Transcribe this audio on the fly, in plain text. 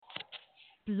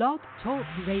Blog Talk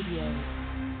Radio.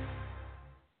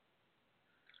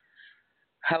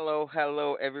 Hello,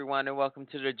 hello, everyone, and welcome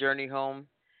to the Journey Home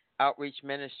Outreach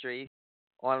Ministries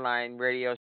online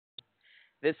radio.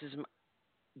 This is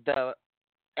the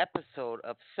episode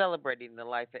of celebrating the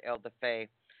life of Elder Faye,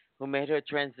 who made her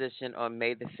transition on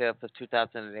May the 5th of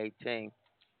 2018.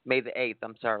 May the 8th,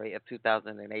 I'm sorry, of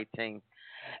 2018.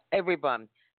 Everyone,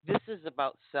 this is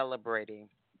about celebrating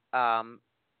um,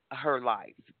 her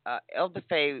life. Elder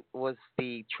Faye was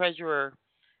the treasurer,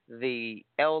 the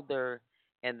elder,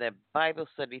 and the Bible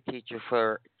study teacher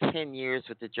for 10 years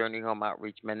with the Journey Home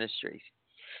Outreach Ministries.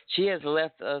 She has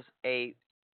left us a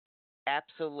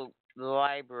absolute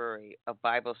library of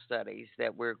Bible studies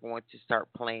that we're going to start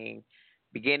playing,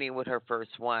 beginning with her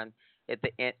first one at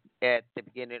the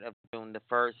beginning of June the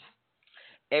 1st.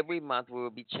 Every month we will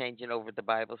be changing over the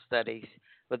Bible studies,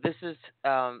 but this is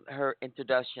her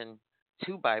introduction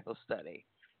to Bible study,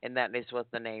 and that is what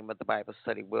the name of the Bible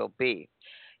study will be.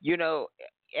 You know,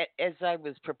 as I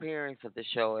was preparing for the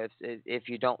show, if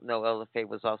you don't know, Ella Faye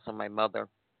was also my mother.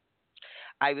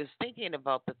 I was thinking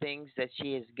about the things that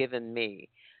she has given me,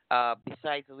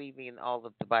 besides leaving all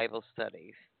of the Bible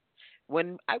studies.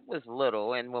 When I was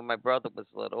little and when my brother was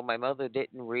little, my mother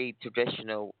didn't read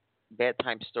traditional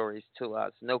bedtime stories to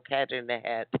us. No cat in the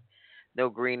hat, no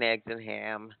green eggs and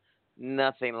ham,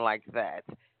 nothing like that.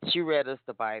 She read us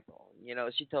the Bible. You know,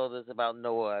 she told us about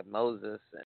Noah, and Moses,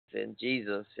 and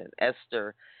Jesus, and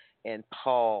Esther, and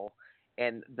Paul,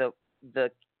 and the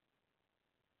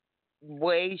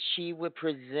way she would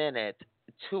present it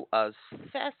to us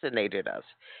fascinated us.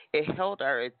 It held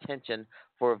our attention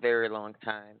for a very long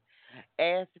time.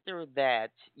 After that,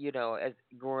 you know, as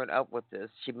growing up with this,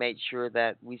 she made sure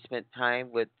that we spent time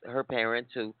with her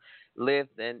parents who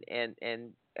lived and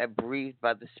breathed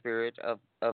by the Spirit of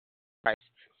Christ,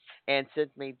 and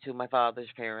sent me to my father's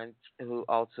parents who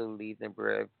also lived and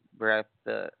breathed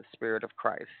the Spirit of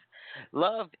Christ.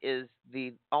 Love is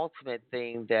the ultimate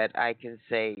thing that I can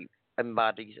say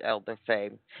embodies Elder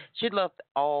Faye. She loved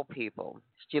all people.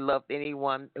 She loved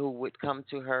anyone who would come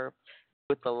to her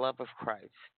with the love of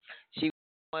Christ. She was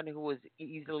one who was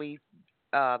easily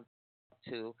uh,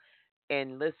 to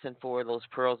and listen for those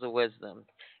pearls of wisdom.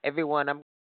 Everyone, I'm going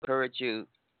to encourage you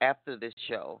after this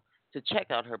show to check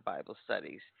out her Bible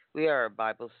studies. We are a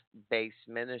Bible based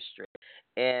ministry,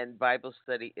 and Bible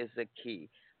study is the key.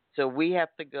 So we have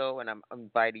to go, and I'm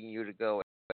inviting you to go as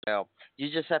well. You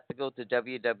just have to go to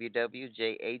www.jhom.org,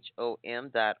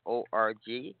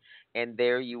 and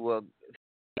there you will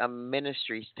a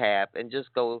ministries tab, and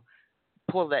just go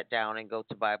pull that down and go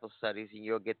to Bible studies, and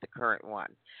you'll get the current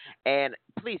one. And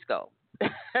please go.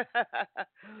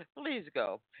 Please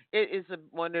go. It is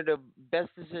one of the best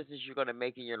decisions you're going to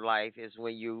make in your life is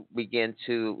when you begin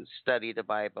to study the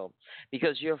Bible,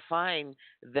 because you'll find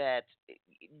that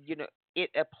you know it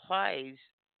applies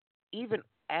even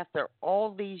after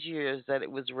all these years that it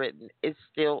was written, it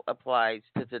still applies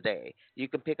to today. You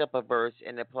can pick up a verse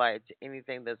and apply it to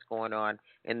anything that's going on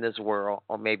in this world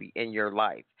or maybe in your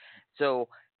life. So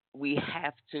we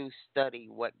have to study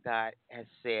what God has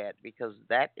said, because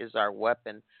that is our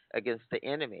weapon against the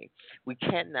enemy. We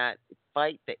cannot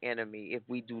fight the enemy if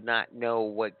we do not know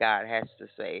what God has to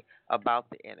say about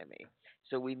the enemy.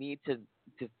 So we need to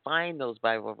find those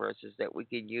Bible verses that we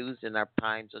can use in our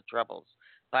times of troubles.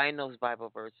 Find those Bible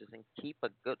verses and keep a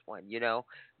good one. You know,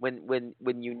 when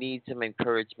you need some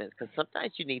encouragement, because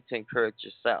sometimes you need to encourage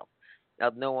yourself.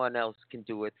 Now, no one else can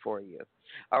do it for you.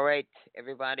 All right,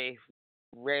 everybody,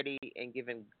 ready and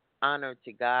giving honor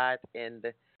to God and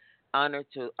honor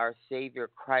to our Savior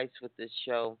Christ with this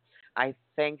show. I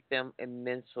thank them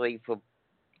immensely for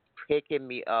picking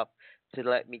me up to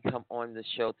let me come on the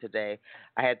show today.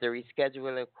 I had to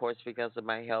reschedule it, of course, because of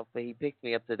my health, but he picked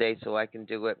me up today so I can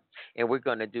do it, and we're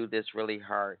going to do this really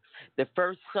hard. The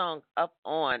first song up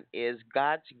on is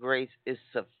God's Grace is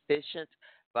Sufficient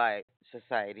by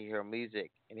Society Hero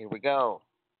Music, and here we go.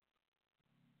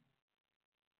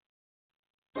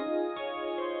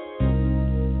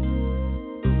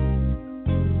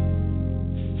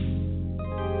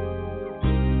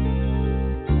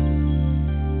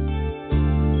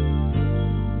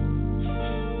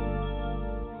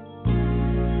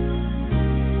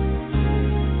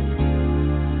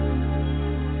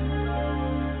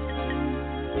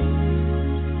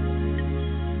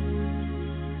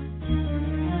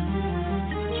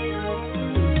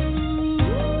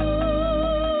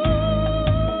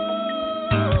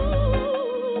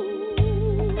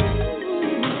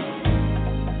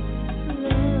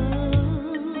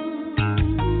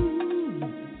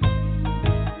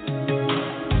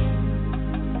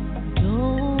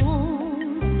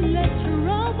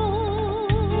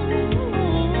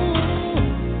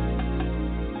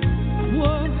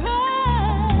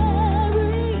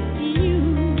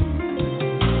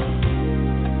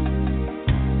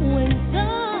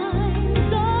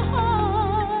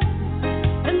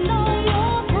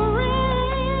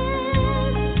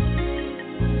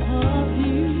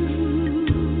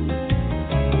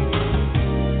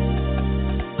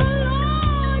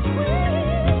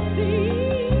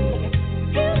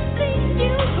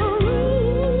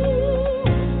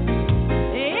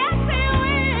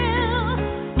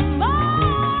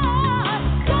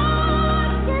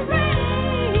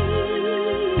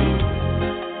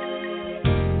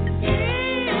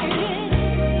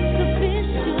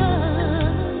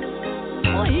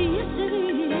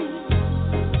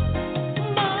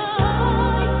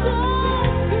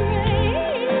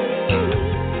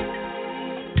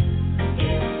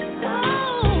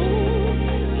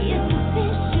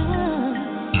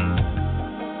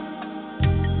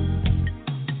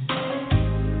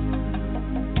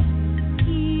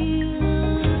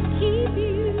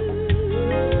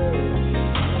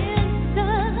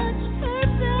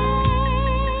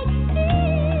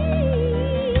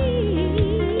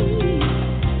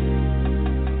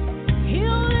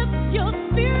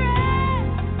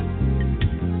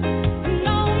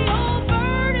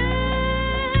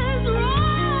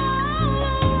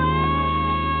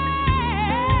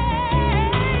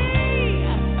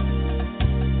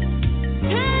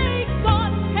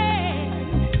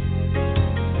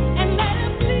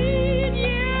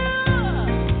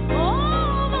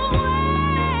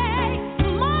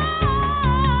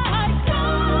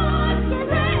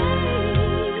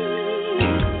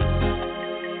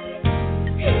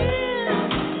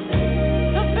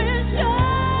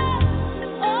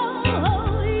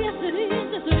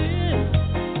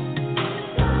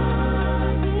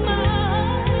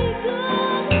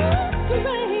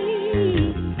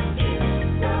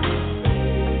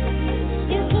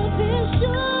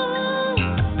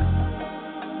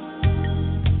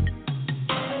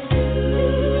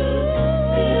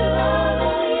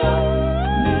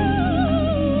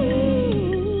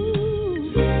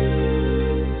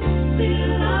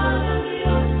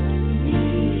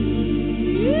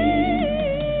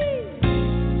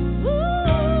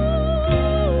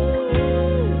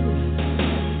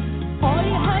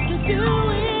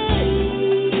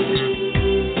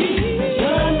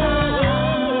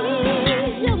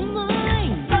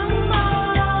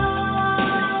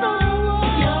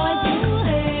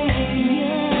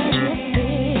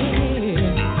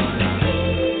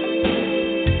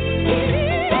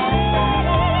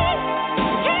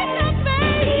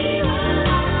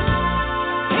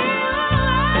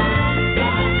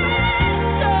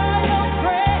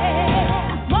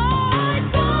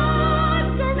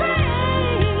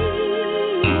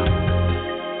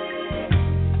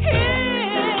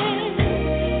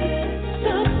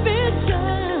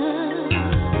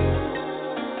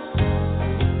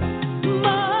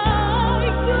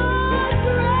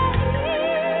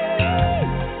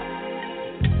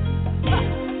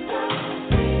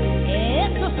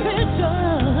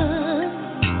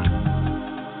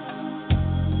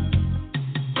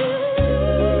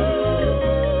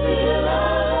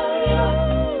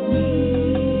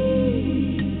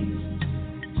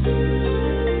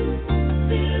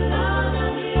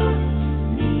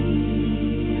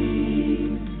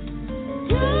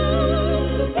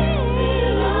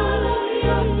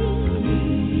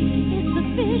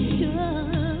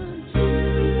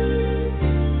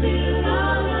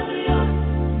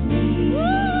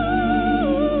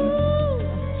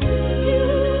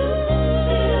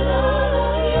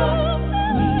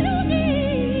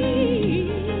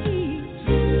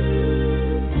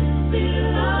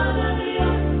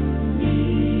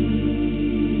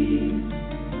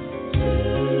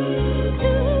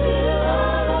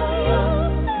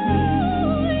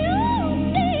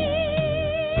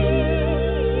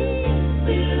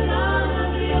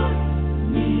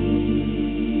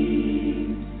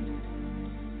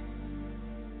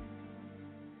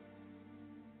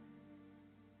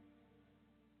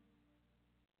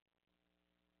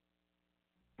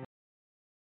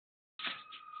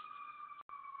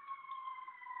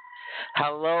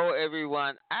 Hello,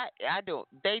 everyone. I don't.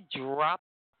 They dropped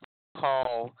the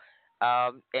call,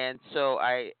 and so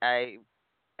I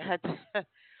had to,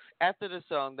 after the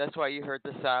song. That's why you heard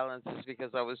the silence, is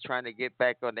because I was trying to get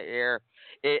back on the air.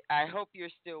 I hope you're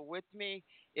still with me.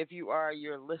 If you are,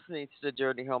 you're listening to the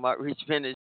Journey Home Outreach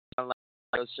Ministry online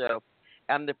radio show.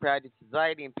 I'm the proud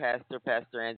presiding pastor,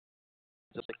 Pastor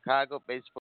Angela, Chicago-based,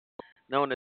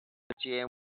 known as GM.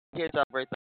 Here to celebrate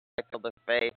the life of the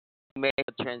Faye, who made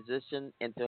a transition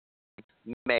into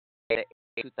May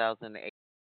 2008.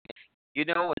 You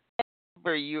know,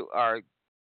 whenever you are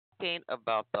talking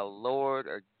about the Lord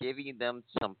or giving them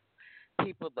some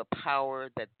people the power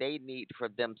that they need for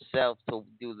themselves to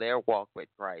do their walk with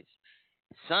Christ,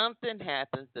 something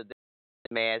happens that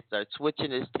this man starts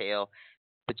switching his tail.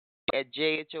 But at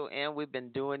JHOM, we've been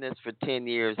doing this for 10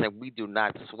 years and we do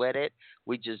not sweat it.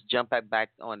 We just jump back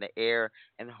on the air,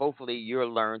 and hopefully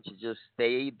you'll learn to just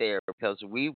stay there because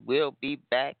we will be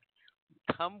back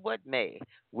come what may.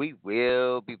 We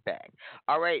will be back.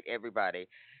 All right, everybody.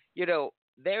 You know,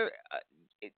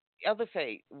 Elder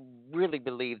Faye really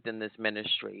believed in this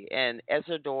ministry, and as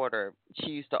her daughter,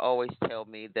 she used to always tell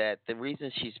me that the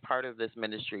reason she's part of this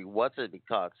ministry wasn't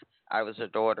because I was her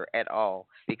daughter at all,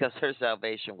 because her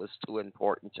salvation was too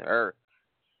important to her,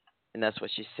 and that's what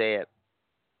she said.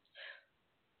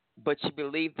 But she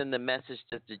believed in the message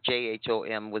that the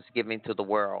JHOM was giving to the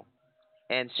world,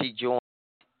 and she joined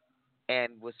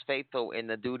and was faithful in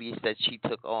the duties that she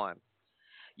took on.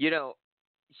 You know,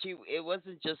 she it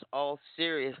wasn't just all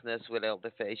seriousness with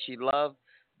Elder Faye. She loved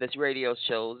this radio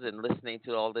shows and listening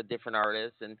to all the different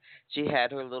artists, and she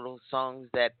had her little songs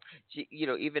that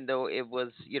even though it was,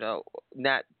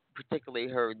 not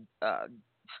particularly her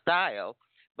style,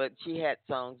 but she had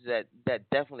songs that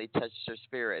definitely touched her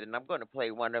spirit. And I'm going to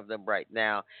play one of them right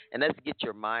now. And let's get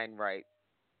your mind right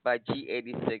by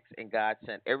G86 and God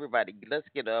sent. Everybody, let's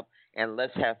get up and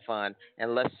let's have fun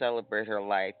and let's celebrate her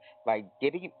life by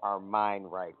getting our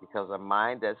mind right, because a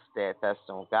mind that's steadfast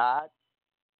on God,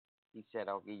 He said,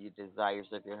 I'll give you desires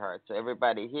of your heart. So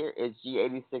everybody, here is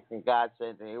G86 and God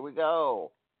sent, and here we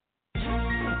go.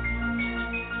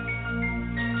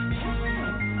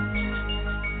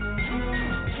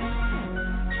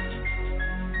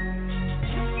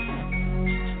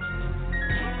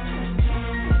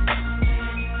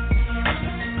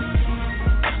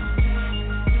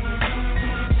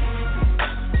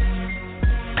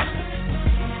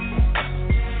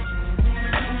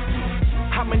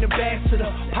 Ambassador,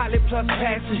 pilot plus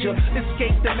passenger.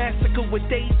 Escaped the massacre with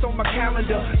dates on my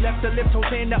calendar. Left the lift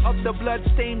Hosanna up the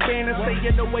bloodstained banner.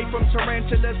 Staying away from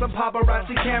tarantulas and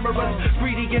paparazzi cameras.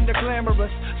 Greedy and the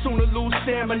glamorous, sooner lose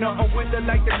stamina. Or wither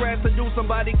like the grass to do,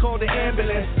 somebody call the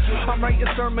ambulance. I'm writing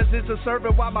sermons as a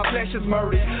servant while my flesh is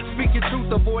murdered. Speaking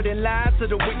truth, avoiding lies to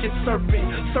the wicked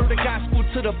serpent. Serve the gospel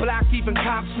to the block, even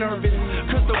cops nervous.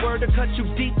 Cause the word will cut you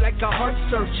deep like a heart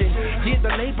searching. Yeah,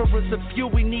 the laborers are few,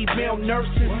 we need male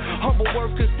nurses. Humble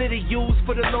workers that are used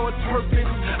for the Lord's purpose.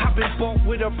 I've been bought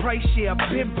with a price, yeah,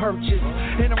 I've been purchased.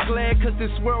 And I'm glad cause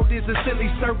this world is a silly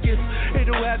circus.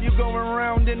 It'll have you going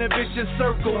around in a vicious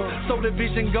circle. So the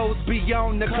vision goes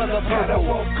beyond the color purple. I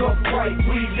woke up right,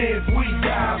 we live, we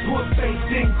die. Put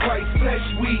faith in Christ, flesh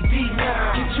we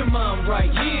deny. Get your mind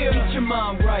right here, get your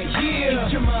mind right here,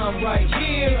 get your mind right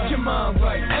here, get your mind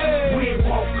right here. We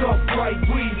woke up right,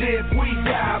 we live, we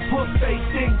die. Put faith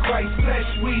in Christ,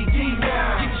 flesh we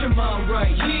deny. Get your mind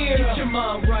right here, get your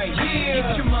mind right here,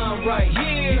 get your mind right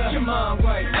here, get your mind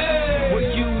right here.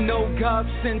 Well, you know God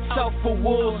sent out for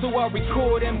war, so I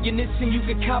record ammunition you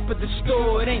can cop at the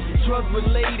store. It ain't drug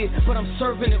related, but I'm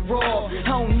serving it raw. I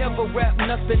don't never rap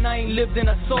nothing I ain't lived and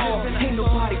I saw. Ain't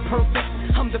nobody perfect,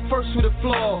 I'm the first with a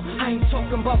flaw. I ain't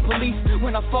talking about police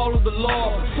when I follow the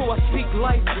law. So I speak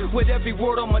life with every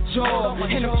word on my jaw.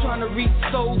 And I'm trying to reach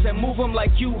souls and move them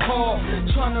like U-Haul.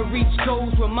 Trying to reach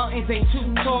goals where mountains ain't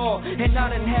too tall. And I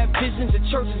done have visions the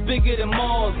church is bigger than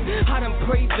malls. I done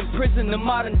praised in prison the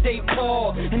modern day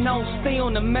Paul. And I don't stay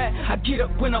on the mat, I get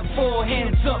up when I fall.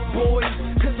 Hands up, boys,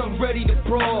 cause I'm ready to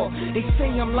brawl. They say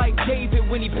I'm like David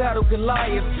when he battled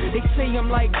Goliath. They say I'm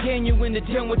like Daniel in the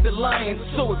den with the lions.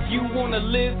 So if you wanna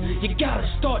live, you gotta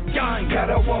start dying.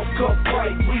 Gotta walk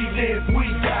upright, we live, we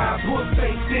die. Put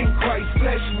faith in Christ,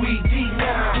 flesh we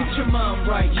deny. Get your mind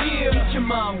right here, get your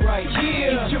mind right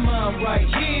here, get your mind right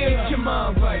here, get your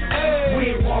mind right here.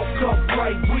 We walk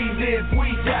upright, we live,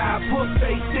 we die. Put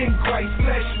faith in Christ,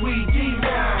 flesh we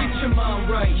deny. Get your mind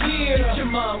right here, get your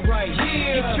mind right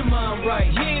here, get your mind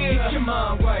right here, get your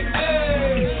mind right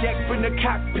here. Eject from the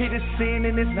cockpit of sin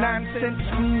and it's nonsense.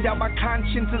 Cleaned out my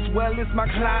conscience as well as my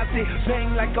closet.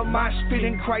 Bang like a mosh pit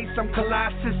in Christ, I'm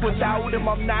Colossus. Without him,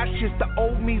 I'm nauseous. The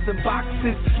old me's in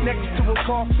boxes. Next to a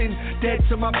coffin, dead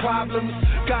to my problems.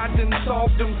 God done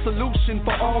solved them, solution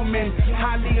for all men.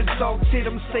 Highly exalted,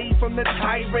 I'm saved from the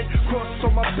tyrant. Cross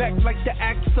on my back like the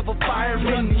axe of a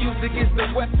fireman. Music is the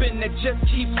weapon that just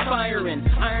keeps firing.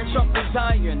 Iron sharpens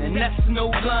iron, and that's no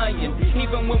lying.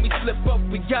 Even when we slip up,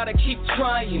 we gotta keep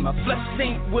trying. My flesh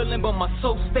ain't willing, but my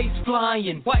soul stays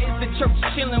flying. Why is the church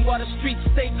chilling while the streets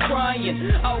stay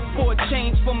crying? Out for a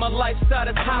change for my lifestyle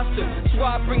is hostile. That's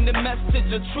why I bring the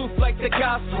message of truth like the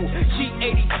gospel.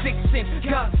 G86 and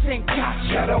God sent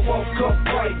gotcha. Gotta walk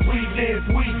upright, we live,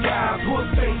 we die. Put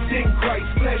faith in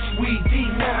Christ, flesh we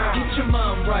deny. Get your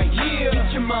mind right, yeah.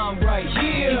 Get your mind right,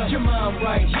 yeah. Get your mind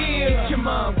right, yeah. Get your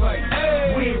mind right,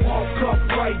 hey. We walk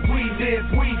upright, we live,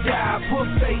 we die. Put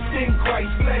faith in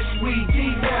Christ, flesh we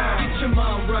deny. Get your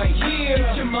mind right, yeah.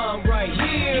 Get your mind right,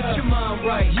 yeah. Get your mind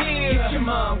right, yeah. Get your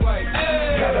mind right,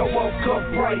 hey. Gotta walk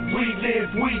upright, we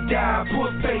live, we die.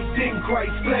 Put faith in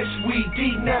Christ, flesh we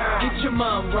deny. Get your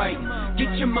mind right,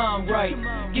 get your mind right,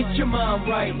 get your mind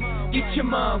right, get your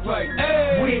mind right,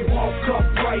 hey. We walk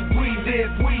upright, we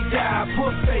live, we die.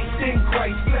 Put faith in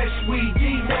Christ, flesh we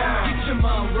deny. Get your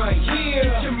mind right, yeah.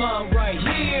 Get your mind right,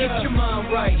 yeah. Get your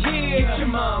mind right, yeah. Get your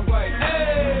mind right,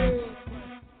 hey.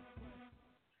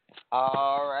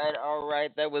 All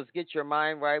right. That was Get Your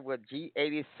Mind Right with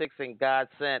G86 and God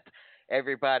Sent,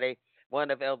 everybody.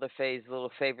 One of Elder Faye's little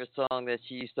favorite songs that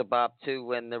she used to bop to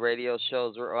when the radio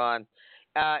shows were on.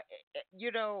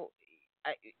 You know,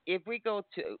 if we go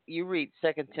to, you read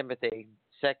 2 Timothy,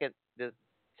 the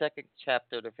second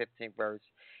chapter, the 15th verse,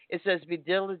 it says, be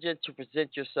diligent to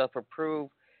present yourself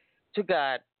approved to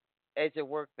God as a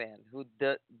workman who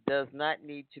does not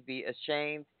need to be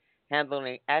ashamed,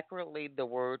 handling accurately the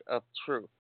word of truth.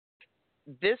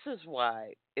 This is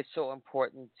why it's so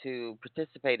important to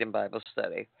participate in Bible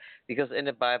study, because in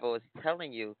the Bible it's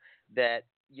telling you that,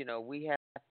 you know, we have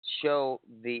to show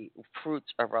the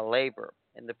fruits of our labor.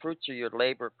 And the fruits of your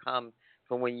labor come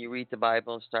from when you read the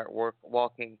Bible and start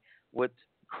walking with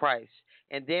Christ.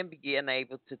 And then begin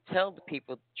able to tell the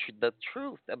people the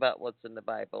truth about what's in the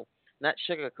Bible. Not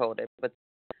sugarcoat it, but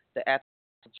the absolute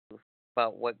truth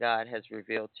about what God has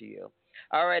revealed to you.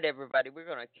 All right, everybody, we're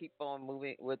going to keep on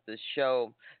moving with the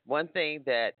show. One thing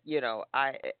that, you know,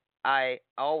 I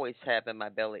always have in my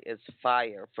belly is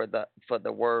fire for the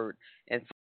word, and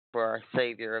for our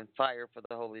Savior, and fire for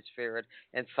the Holy Spirit,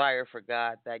 and fire for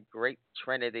God, that great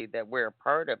Trinity that we're a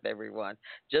part of, everyone,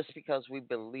 just because we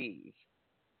believe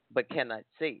but cannot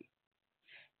see.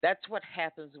 That's what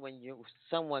happens when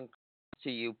someone to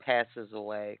you passes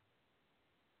away.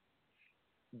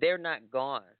 They're not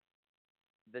gone.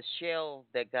 The shell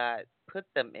that God put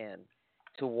them in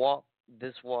to walk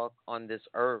on this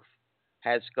earth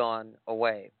has gone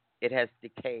away. It has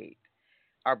decayed.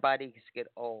 Our bodies get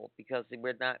old because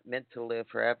we're not meant to live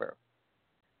forever.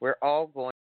 We're all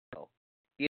going to go.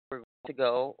 Either we're going to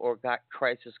go, or God,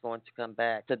 Christ is going to come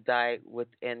back to die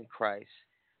within Christ,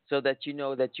 so that you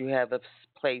know that you have a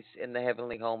place in the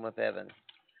heavenly home of heaven.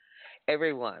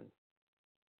 Everyone,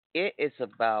 it is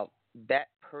about that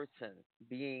person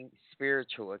being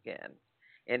spiritual again.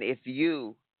 And if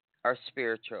you are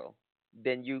spiritual,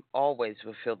 then you always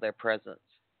will feel their presence.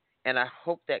 And I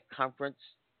hope that comforts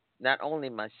not only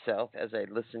myself as I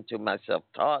listen to myself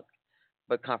talk,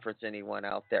 but comforts anyone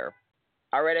out there.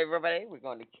 All right, everybody, we're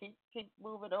going to keep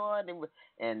moving on.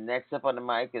 And next up on the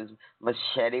mic is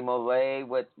Machete Mole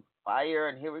with Fire,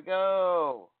 and here we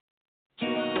go.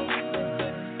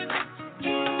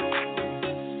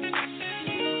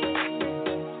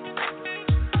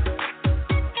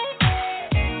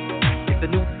 It's a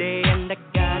new day and I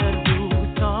got a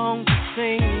new song to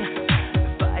sing.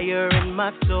 The fire in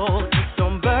my soul keeps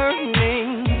on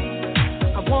burning.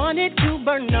 I want it to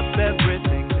burn up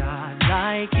everything not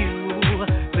like you.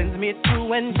 Cleanse me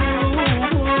through and through.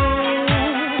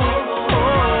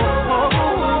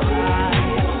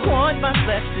 I want my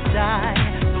flesh to die.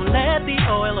 So let the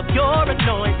oil of your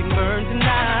anointing burn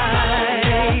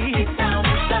tonight. It's down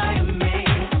inside of me.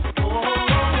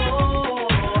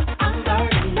 I'm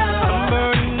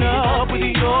burning up with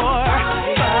your fire.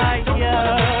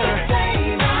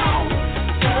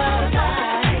 Cause I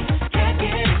can't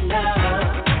get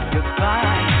enough. Your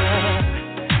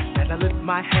fire. As I lift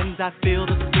my hands, I feel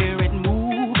the Spirit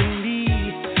moving me.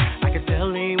 I can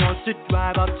tell He wants to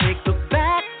drive, I'll take the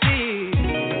back seat.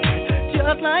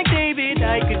 Just like David,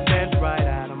 I could dance right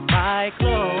out of my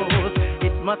clothes.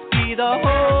 It must be the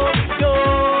Holy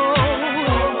Ghost.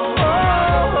 I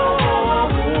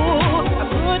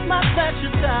put my flesh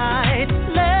aside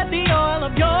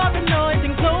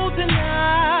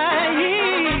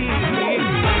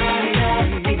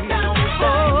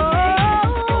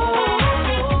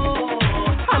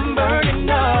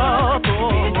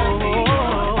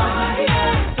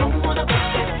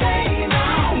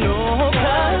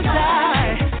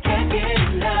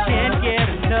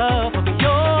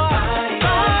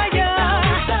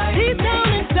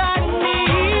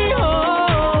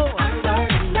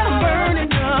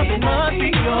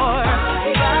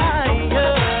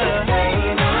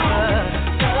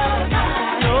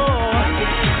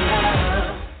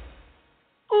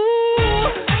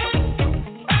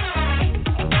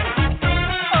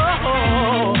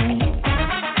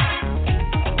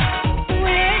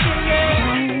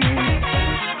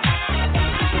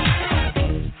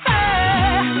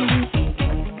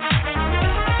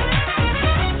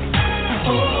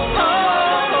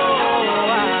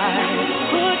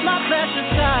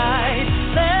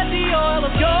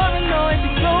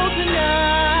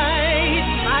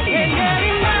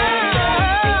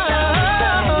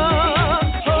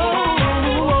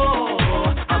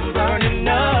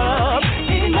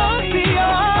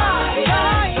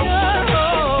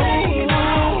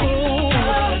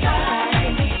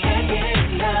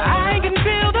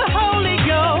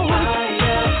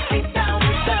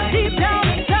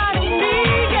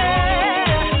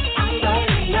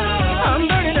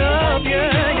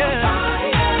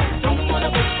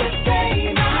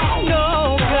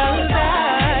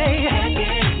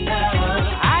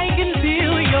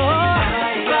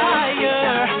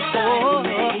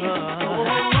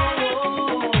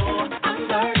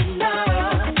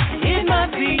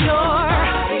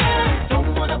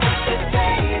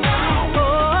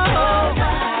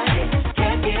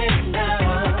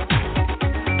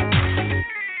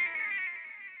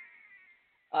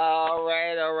All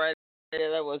right, all right.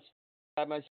 That was by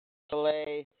my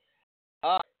delay.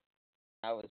 I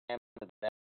was with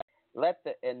that. Let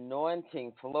the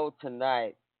anointing flow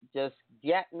tonight. Just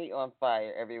get me on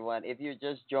fire, everyone. If you're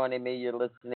just joining me, you're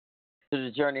listening to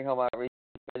the Journey Home Outreach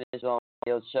on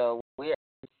Radio Show. We are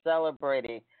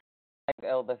celebrating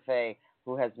Elder Faye,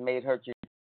 who has made her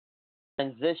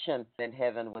transition in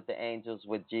heaven with the angels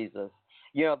with Jesus.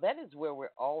 You know, that is where we're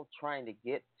all trying to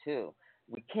get to.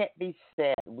 We can't be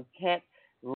sad. We can't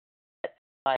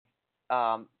let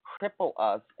cripple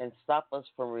us and stop us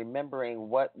from remembering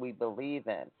what we believe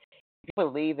in. If you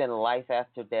believe in life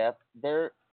after death,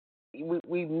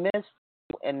 we miss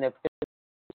in the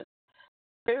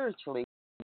spiritually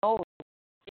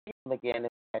again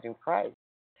in Christ.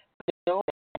 We know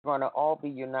that we're going to all be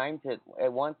united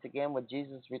once again when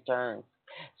Jesus returns.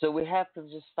 So we have to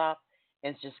just stop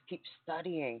and just keep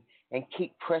studying and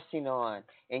keep pressing on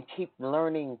and keep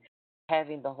learning,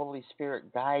 having the Holy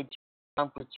Spirit guide you,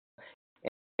 comfort you,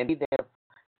 and be there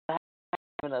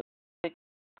having a big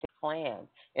plan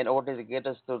in order to get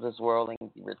us through this world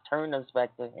and return us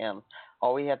back to Him.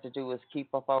 All we have to do is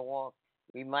keep up our walk.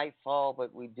 We might fall,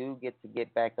 but we do get to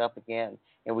get back up again,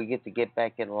 and we get to get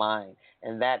back in line.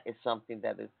 And that is something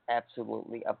that is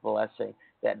absolutely a blessing,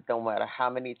 that no matter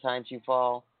how many times you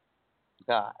fall,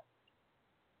 God,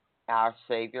 our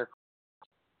Savior,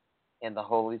 and the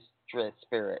Holy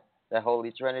Spirit, the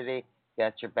Holy Trinity,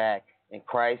 got your back, and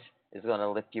Christ is going to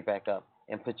lift you back up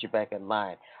and put you back in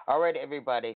line. All right,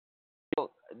 everybody. So,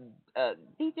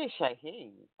 DJ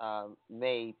Shaheen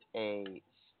made a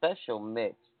special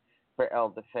mix for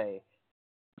Elder Faye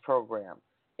program,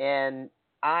 and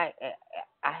I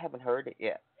haven't heard it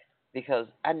yet because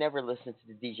I never listen to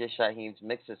the DJ Shaheen's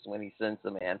mixes when he sends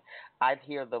them in. I'd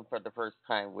hear them for the first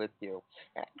time with you.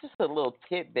 And just a little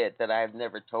tidbit that I've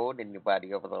never told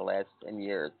anybody over the last 10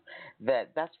 years,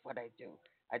 that's what I do.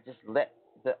 I just let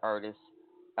the artists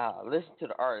listen to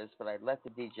the artists, but I let the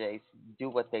DJs do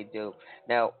what they do.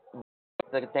 Now,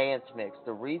 the dance mix,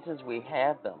 the reasons we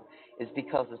have them is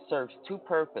because it serves two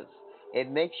purposes.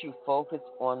 It makes you focus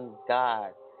on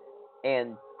God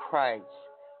and Christ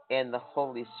and the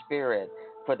Holy Spirit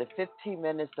for the 15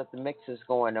 minutes that the mix is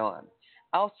going on.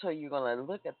 Also, you're going to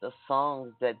look at the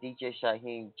songs that DJ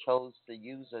Shaheen chose to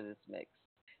use in this mix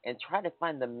and try to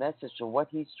find the message of what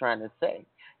he's trying to say.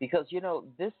 Because, you know,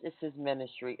 this is his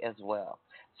ministry as well.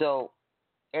 So,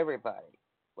 everybody,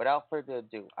 without further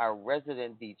ado, our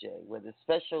resident DJ with a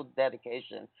special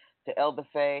dedication to Elder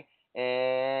Faye.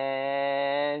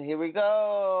 And here we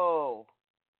go.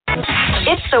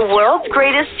 It's the world's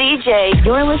greatest DJ.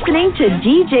 You're listening to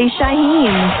DJ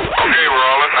Shaheen. Okay, we're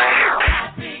all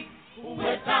listening.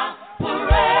 Without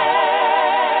parade,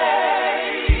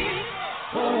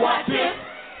 what if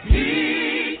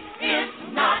he is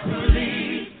not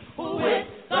pleased with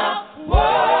the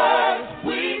words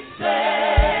we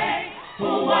say?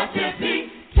 What if he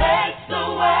takes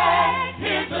away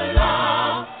his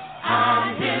love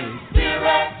and his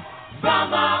spirit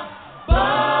from above?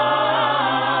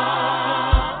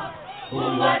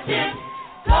 What if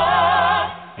God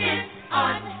is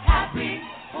unhappy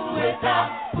without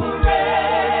parade?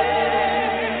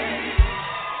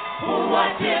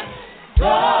 What if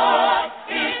God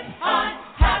is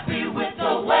unhappy with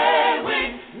the way we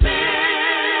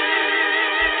live?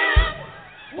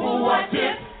 What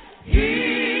if He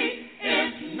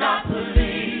is not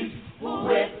pleased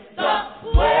with the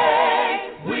way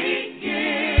we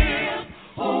give?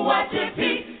 What if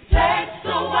He takes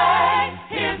away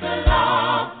His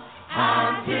love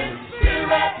and His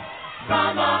spirit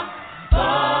from above?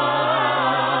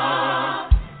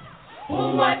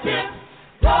 What if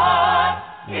God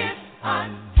is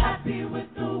unhappy with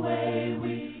the way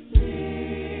we live?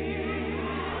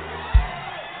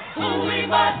 We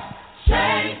must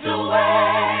change the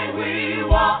way we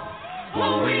walk.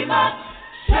 We must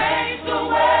change the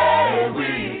way we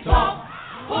talk.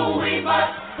 We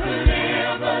must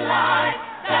live a life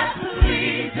that's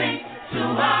pleasing to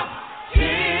our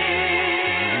King.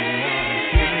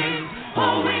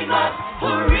 We must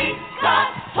read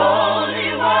God's holy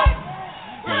word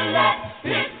and let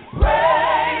His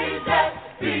praises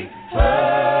be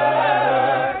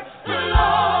heard. The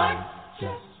Lord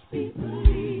just be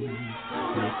pleased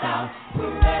without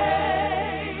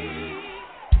parade.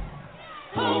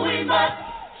 We must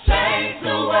change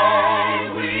the way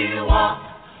we walk.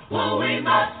 We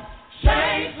must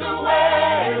change the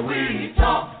way we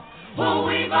talk.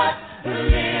 We must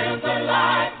live a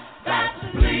life that's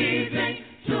pleasing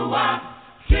to our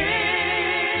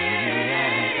King.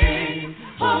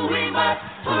 We must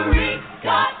read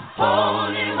God's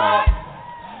holy word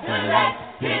and let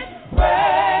His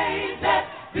praises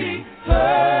be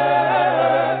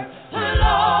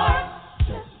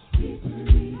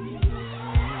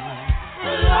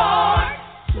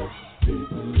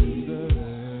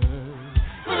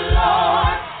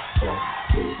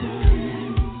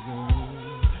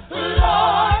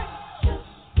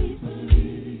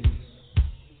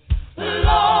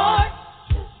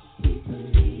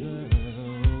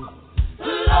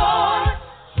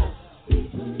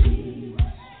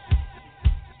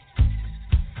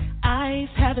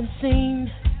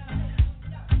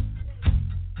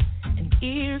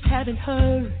ears haven't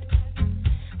heard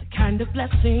the kind of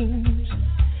blessings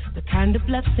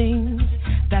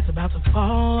that's about to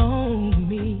fall on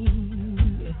me.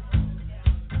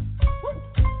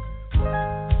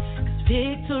 'Cause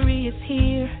victory is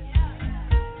here.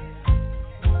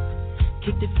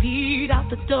 Kick defeat out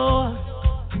the door.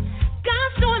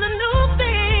 God's doing a new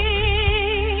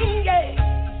thing. Yeah.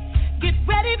 Get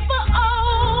ready for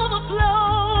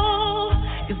overflow.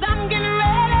 'Cause I'm getting ready.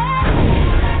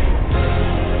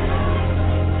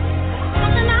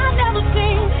 Something I've never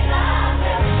seen.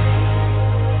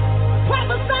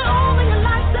 Prophesy over your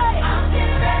life, say I'm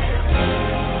getting ready.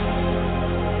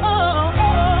 Oh,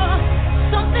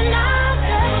 something I've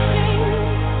never seen.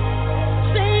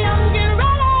 Say I'm getting ready.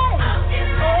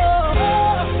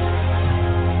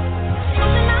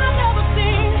 Something I've never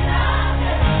seen.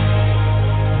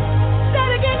 Say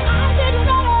it again, I'm getting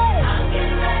ready.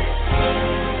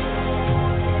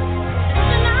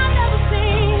 Something I've never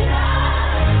seen.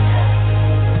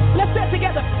 Let's say it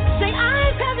together. Say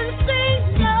eyes haven't seen.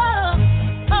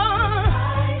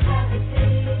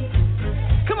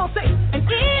 Come on, say,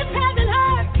 and ears haven't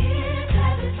heard.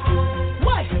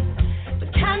 What? The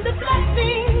kind of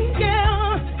blessing,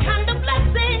 yeah, the kind of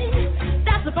blessing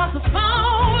that's about to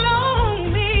fall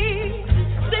on me.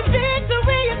 Say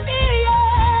victory is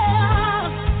here.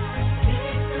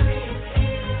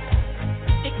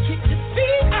 It kicked his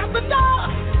feet out the door.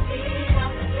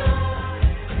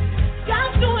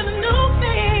 God's doing a new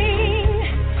thing.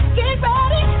 Get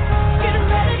ready, get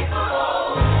ready.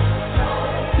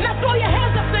 Now throw your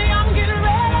hands up, say I'm getting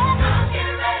ready.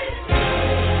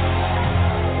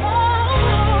 Oh,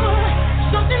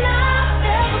 something I've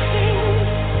never seen.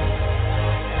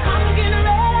 I'm getting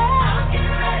ready.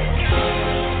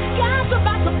 God's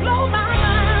about to blow my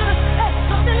mind. That's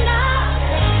something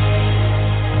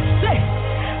say,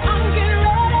 I'm getting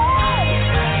ready.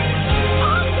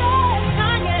 Oh, yes, I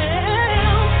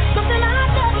am. Something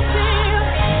I've never seen.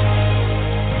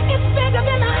 It's bigger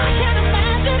than I can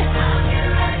imagine.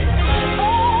 Oh,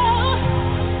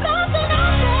 something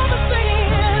I've never seen.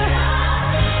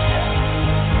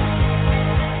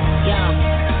 Yo,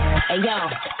 hey yo,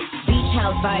 beach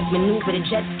house vibes maneuver the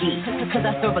jet ski. Cause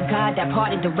I serve a God that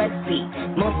parted the Red Sea.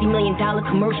 Multi-million-dollar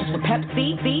commercials with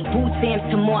Pepsi. Food stamps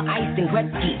to more ice than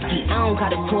Gretzky. I don't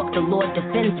gotta talk, the Lord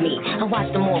defends me. I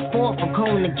watch them all fall for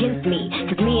going against me.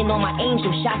 Cause me and all my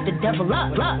angels shot the devil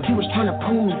up. He was trying to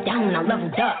pull me down, I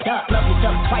leveled up. Leveled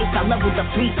up twice, I leveled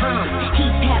up 3 times. He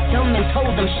tapped them and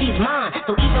told them she's mine.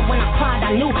 So even when I cried,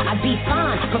 I knew I'd be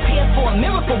fine. Prepared for a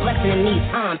miracle blessing in these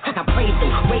times. I praise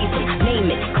him, raise him, name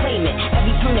it, claim it.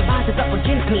 Every turn that rises up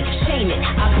against me, shame it.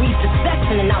 I breathe success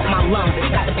in and out my lungs.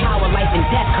 Got the power, life and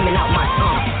death coming out my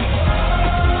tongue.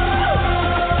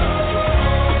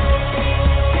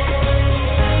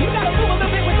 You gotta move a little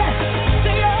bit with that.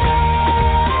 Say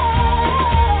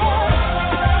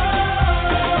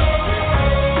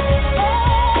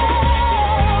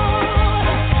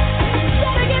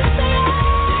say it again, say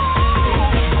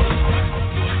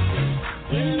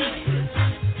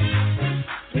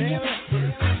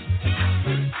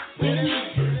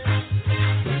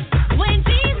When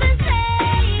Jesus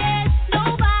says yes,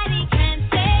 nobody can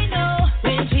say no.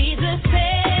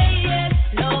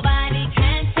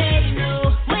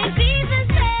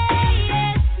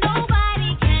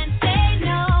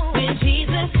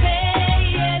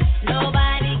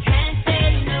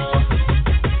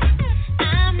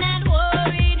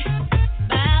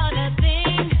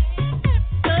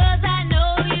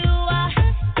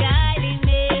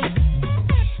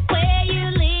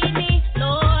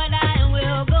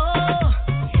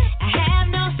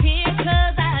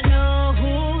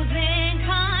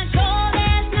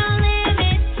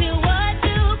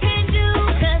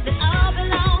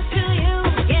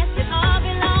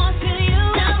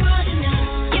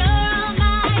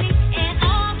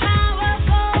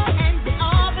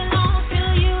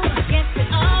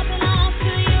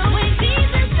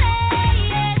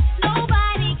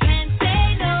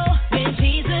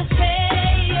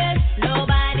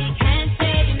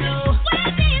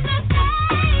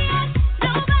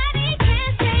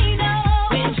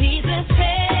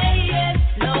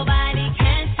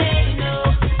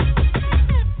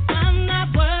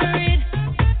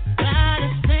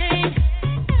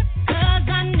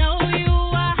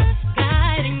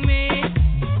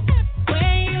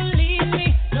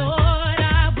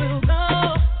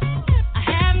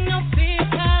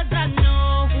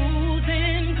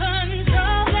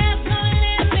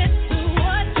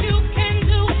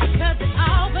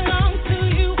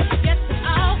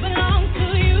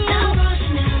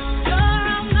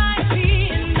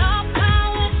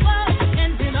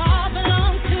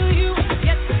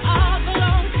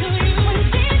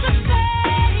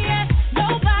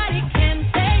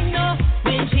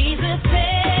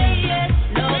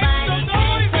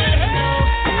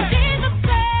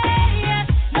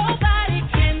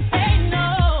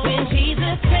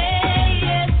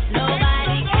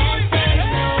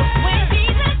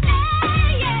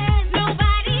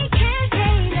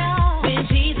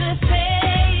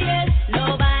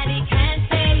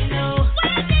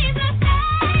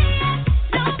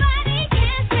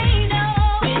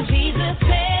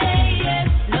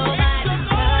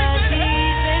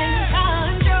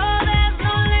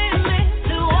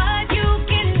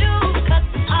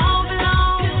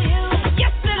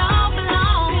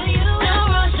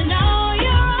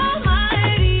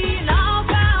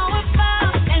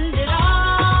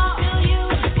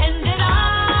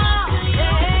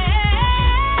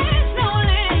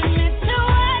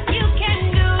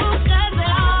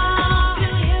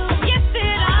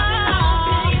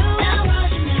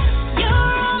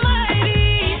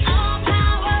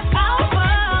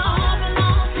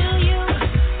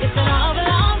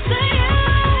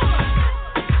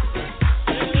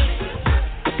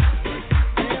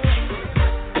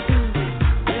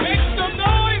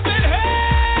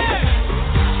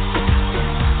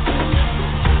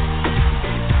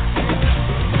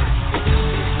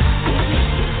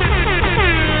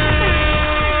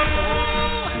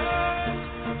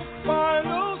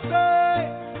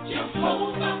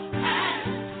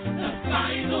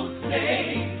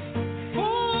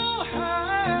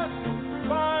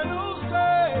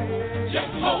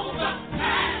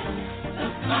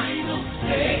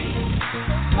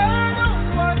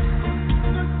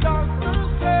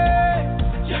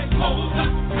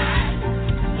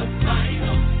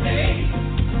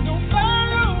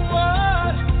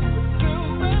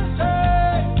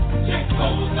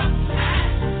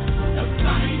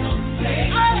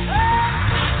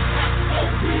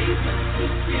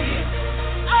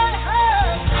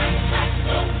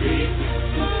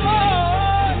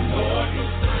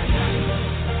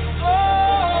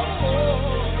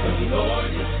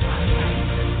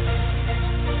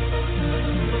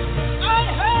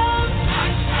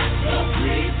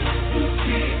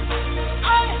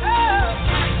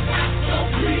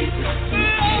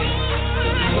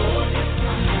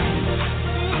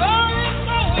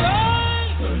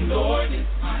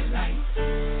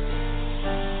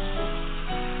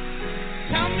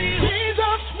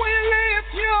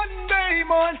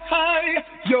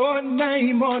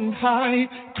 high,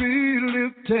 be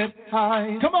lifted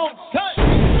high. Come on, say.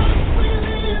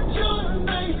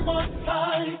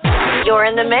 You're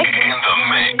in the mix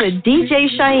with DJ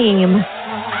Shaheem.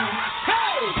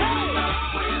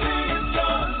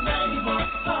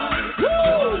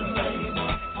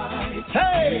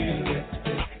 Hey,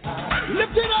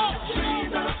 lift it up.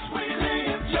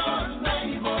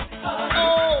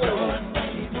 Oh,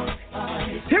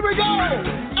 here we go.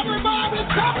 Everybody,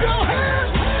 clap your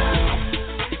hands.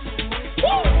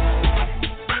 Woo.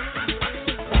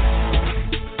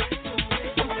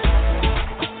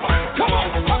 Come on.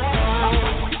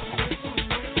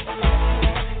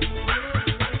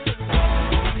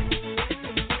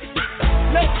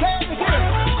 Let's have it here.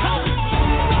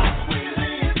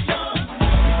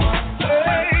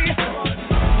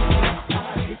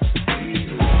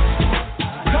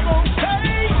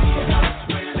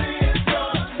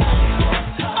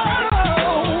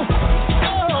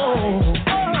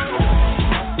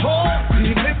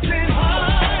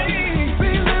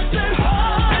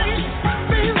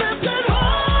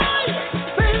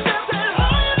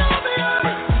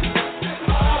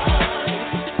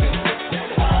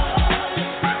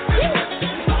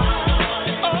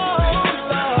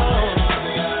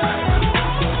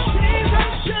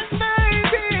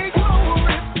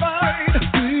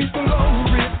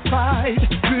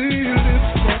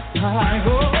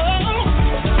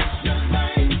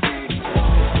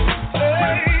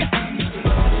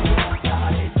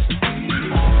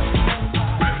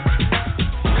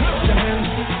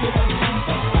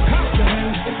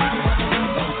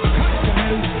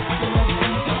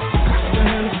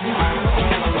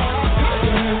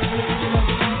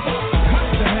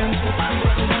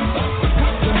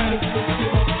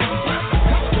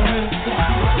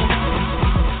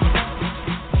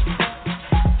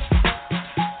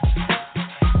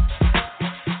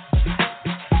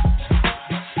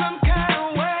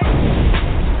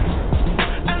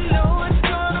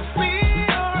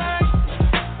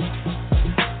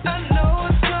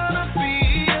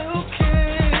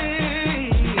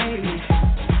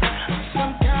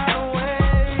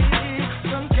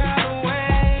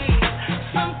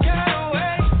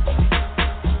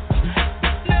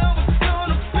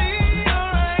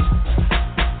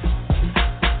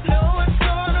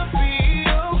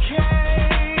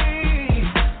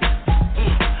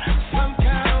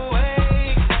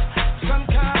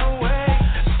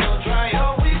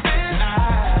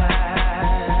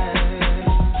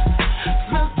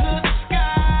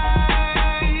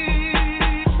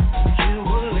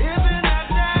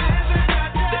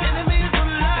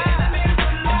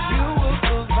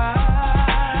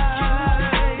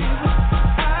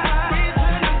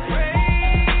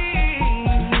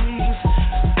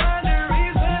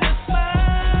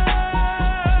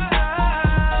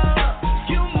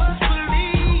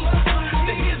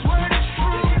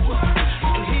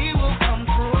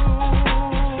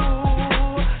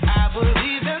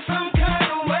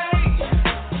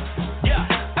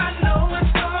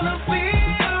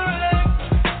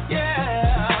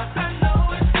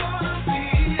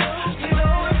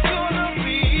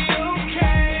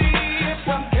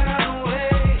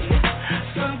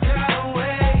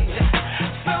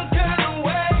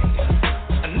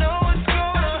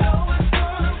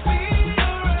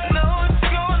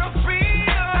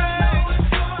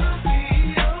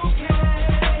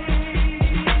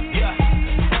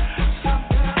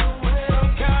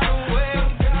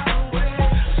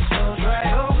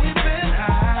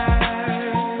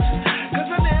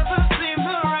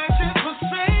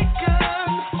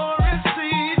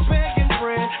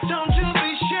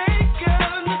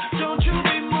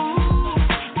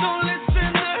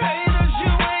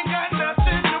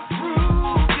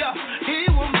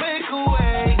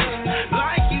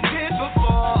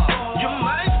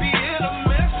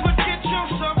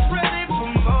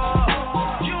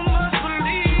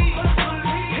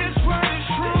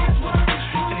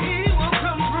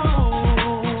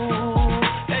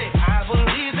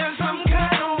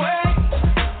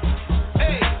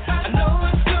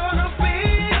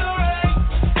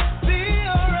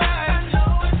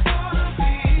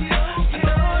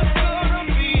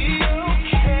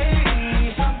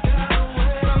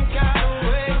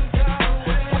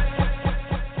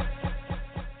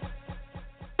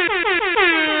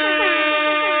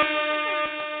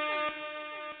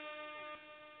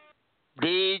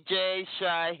 DJ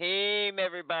Shaheem,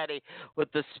 everybody,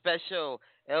 with the special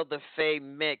Elder Faye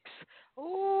mix.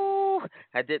 Ooh,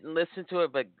 I didn't listen to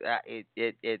it, but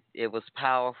it was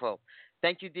powerful.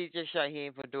 Thank you, DJ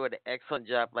Shaheem, for doing an excellent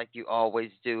job like you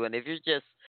always do. And if you're just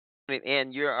tuning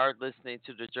in, you are listening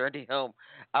to the Journey Home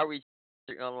Outreach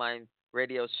Online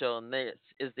radio show, and this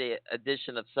is the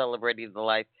edition of Celebrating the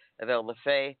Life of Elder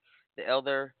Faye, the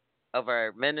elder of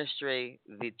our ministry,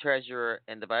 the treasurer,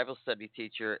 and the Bible study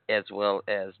teacher, as well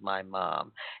as my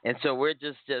mom. And so we're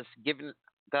just giving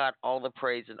God all the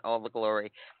praise and all the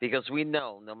glory because we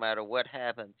know no matter what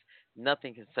happens,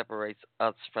 nothing can separate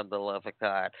us from the love of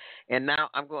God. And now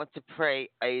I'm going to pray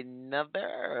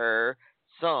another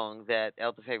song that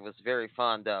Elder Faye was very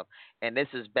fond of. And this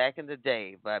is Back in the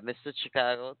Day by Mr.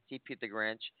 Chicago, T.P. the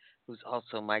Grinch, who's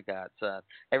also my godson.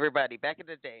 Everybody, back in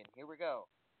the day. Here we go.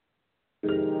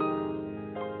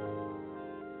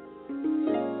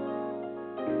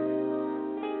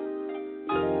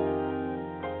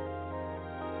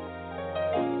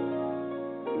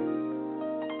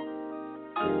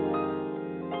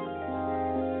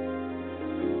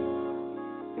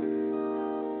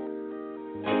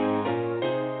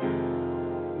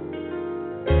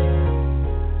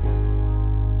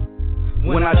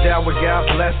 When I die, will God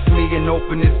bless me and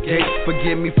open His gate?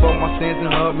 Forgive me for my sins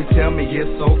and hug me, tell me it's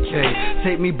okay.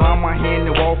 Take me by my hand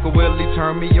and walk, or will He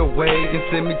turn me away and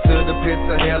send me to the pits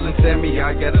of hell and tell me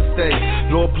I gotta stay?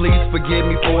 Lord, please forgive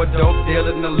me for a dope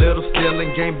dealing, a little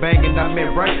stealing, game banging. I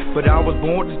meant right, but I was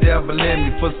born the devil in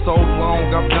me. For so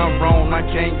long I've done wrong, I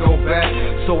can't go back.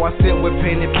 So I sit with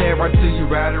pen and pad right to you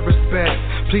out of respect.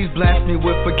 Please bless me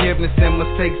with forgiveness and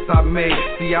mistakes I made.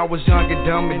 See, I was young and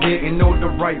dumb and didn't know the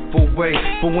rightful way.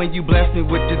 But when you blessed me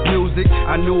with this music,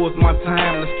 I knew it was my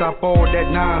time to stop all that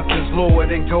nonsense,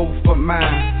 Lord, and go for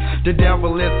mine. The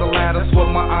devil is a lie, that's what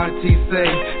my auntie say.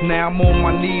 Now I'm on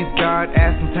my knees, God,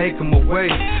 ask him take him away.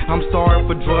 I'm sorry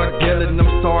for drug dealing,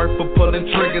 I'm sorry for pulling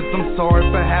triggers, I'm sorry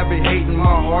for having hate in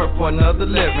my heart for another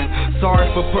living. Sorry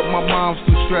for putting my mom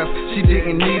through stress, she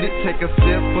didn't need it. Take a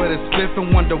sip for this fifth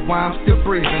and wonder why I'm still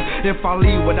breathing. If I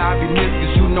leave, would I be missed?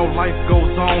 Cause you know life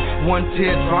goes on. One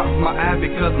tear drops my eye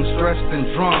because I'm stressed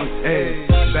and drunk. Hey,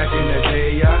 back in the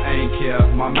day, I ain't care.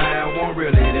 My mind wasn't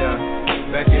really there.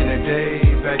 Back in the day,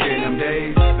 back in them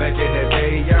days. Back in the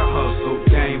day, I hustled,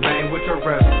 gang bang with the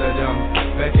rest of them.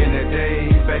 Back in the day,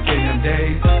 back in them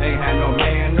days, ain't had no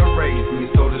man to raise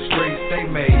me, so the streets they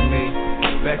made me.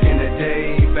 Back in the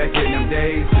day, back in them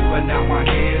days, but now my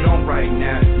head on right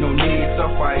now. No need to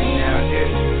fight now.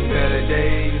 It's better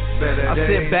days, better days. I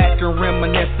sit back and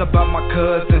reminisce about my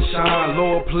cousin Sean.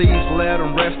 Lord, please let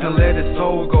him rest and let his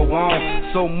soul go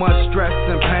on. So much stress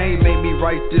and pain made me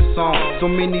write this song. So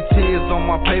many tears on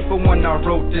my paper when I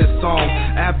wrote this song.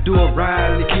 Abdul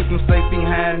Riley, keep him safe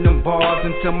behind them bars.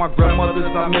 And tell my grandmothers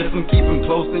I miss him, keep him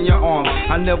close in your arms.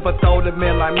 I never thought a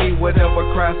man like me would ever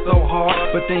cry so hard.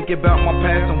 But think about my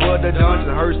past and what I done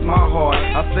just hurts my heart.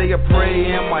 I say a prayer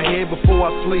in my head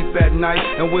before I sleep at night,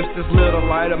 and wish this little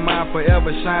light of mine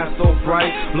forever shines so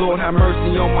bright. Lord, have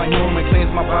mercy on my human,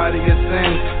 cleanse my body of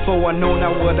sins. For I know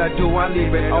not what I do, I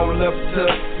leave it all up to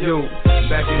you.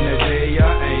 Back in the day,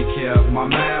 I ain't care, my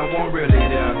mind wasn't really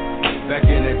there. Back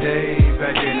in the day,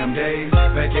 back in them days,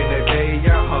 back in the day,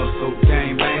 I hustled,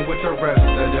 gang bang with the rest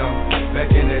of them.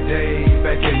 Back in the day,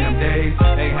 back in them days,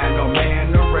 ain't had no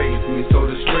man to raise me, so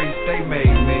the streets they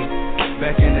made me.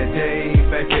 Back in the day,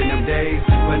 back in them days,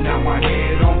 but now my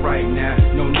head on right now.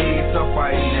 No need to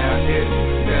fight now. It's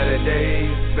better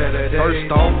days, better days. First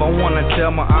off, I wanna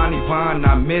tell my Auntie Vaughn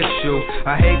I miss you.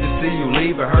 I hate to see you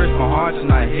leave, it hurts my heart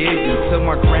and I hear you. To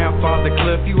my grandfather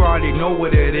Cliff, you already know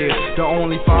what it is. The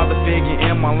only father figure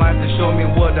in my life to show me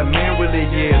what a man really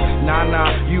is. Nah,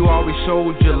 you always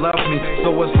showed you love me.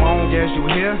 So as long as you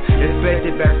here, expect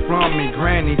it back from me,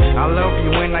 Granny. I love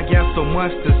you and I got so much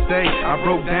to say. I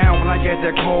broke down when I got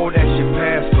that cold that she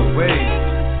passed away.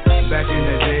 Back in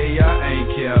the day, I ain't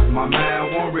care, my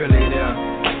mind wasn't really there.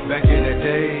 Back in the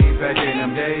day, back in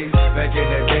them days, back in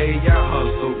the day, I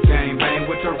hustled, gang bang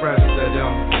with the rest of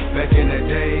them. Back in the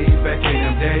day, back in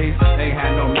them days, ain't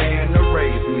had no man to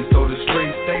raise me, so the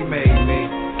streets they made me.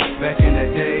 Back in the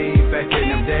day, back in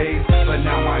them days, but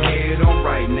now my head on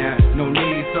right now. No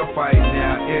need to fight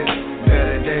now. It's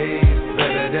better days,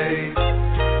 better days.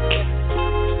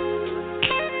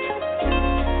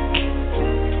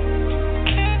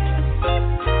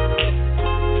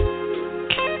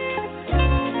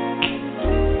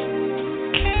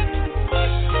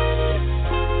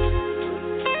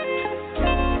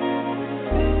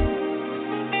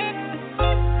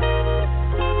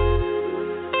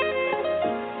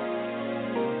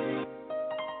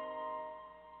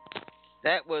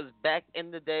 That was Back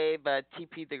in the Day by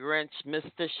T.P. the Grinch,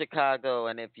 Mr. Chicago.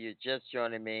 And if you're just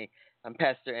joining me, I'm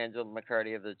Pastor Angela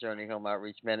McCarty of the Journey Home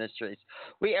Outreach Ministries.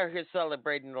 We are here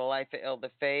celebrating the life of Elder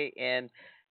Faye. And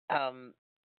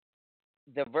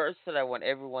the verse that I want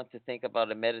everyone to think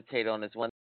about and meditate on is one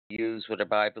you use with our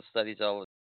Bible studies all the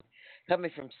time.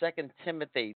 Coming from Second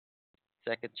Timothy,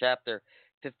 second chapter,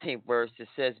 15th verse, it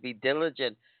says, "Be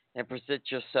diligent and present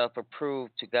yourself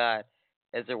approved to God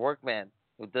as a workman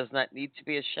who does not need to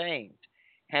be ashamed,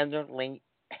 handling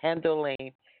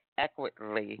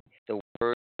accurately the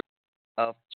word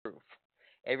of truth."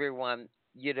 Everyone,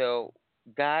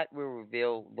 God will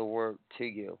reveal the word to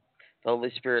you. The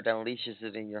Holy Spirit unleashes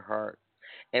it in your heart.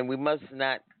 And we must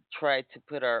not try to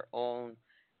put our own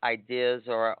ideas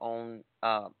or our own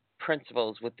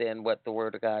principles within what the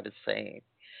Word of God is saying.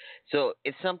 So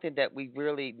it's something that we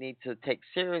really need to take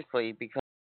seriously because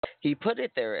he put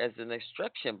it there as an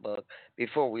instruction book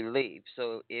before we leave.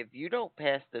 So if you don't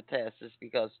pass the test, it's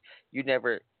because you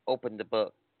never opened the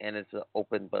book, and it's an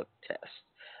open book test.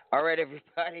 All right,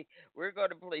 everybody, we're going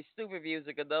to play stupid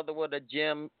music. Another one, a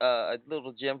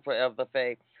little gem for Elder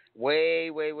Faye.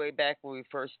 Way, way, way back when we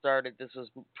first started, this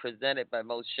was presented by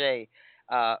Moshe.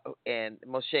 And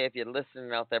Moshe, if you're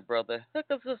listening out there, brother,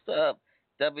 hook us up.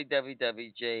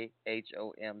 www.jhom.org.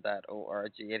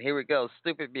 And here we go,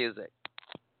 stupid music.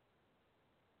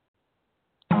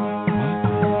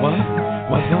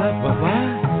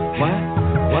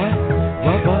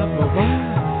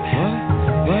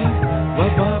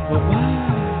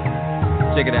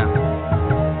 Check it out.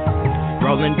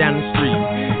 Rolling down the street,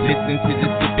 listen to the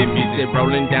stupid music.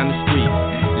 Rolling down the street,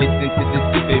 listen to the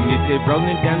stupid music.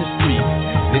 Rolling down the street,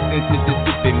 listen to the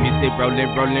stupid music.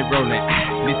 Rolling, rolling, rolling.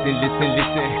 Listen, listen,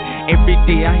 listen. Every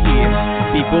day I hear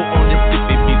people on the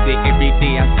stupid music. Every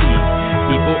day I see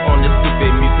people on the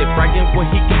stupid music bragging what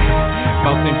he got,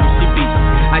 boasting who she be.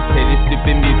 I tell you,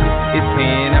 stupid music is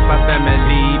tearing up our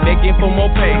family, begging for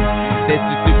more pay. That's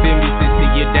the stupid music, see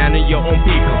you down to your own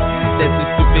people. That's the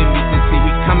stupid music, see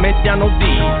he coming down on D.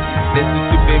 That's the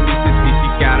stupid music, see she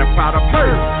got a pot of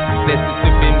her. That's the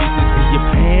stupid music, see you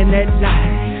playing that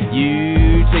life.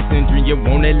 You chasing dream, you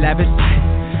want that lavish life.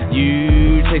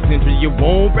 You chasing dream, you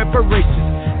want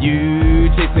reparations.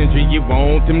 You chasing dream, you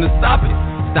want them to stop it.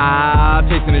 Stop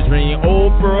chasing a dream,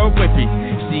 Oprah Winfrey.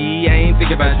 She ain't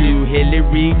thinking about you,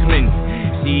 Hillary Clinton.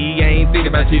 She ain't thinking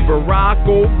about you, Barack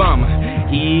Obama.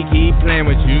 He keep playing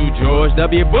with you, George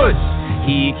W. Bush.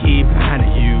 He keep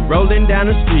finding you, rolling down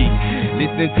the street.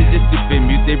 Listen to the stupid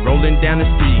music, rolling down the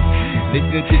street.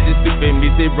 Listen to the stupid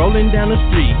music, rolling down the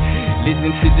street.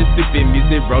 Listen to the stupid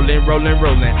music, rolling, rolling,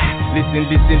 rolling. Listen,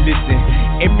 listen, listen.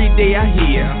 Every day I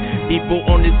hear people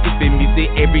on this stupid music.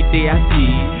 Every day I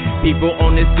see people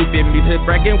on this stupid music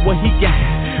bragging what he got,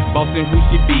 bossing who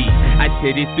she be. I tell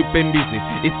this stupid music,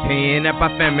 it's tearing up our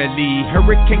family.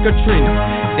 Hurricane Katrina,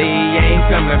 they ain't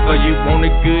coming for you. Want a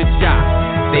good job,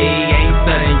 they ain't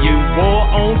stunning you. War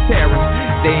on terror,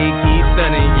 they keep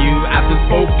stunning you. After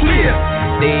smoke clear,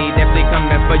 they definitely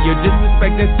coming for you.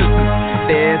 Disrespecting sisters,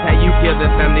 there's how you kill the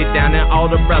family down and all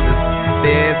the brothers.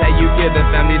 There's how you kill the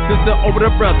family, sister over the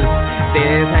brothers.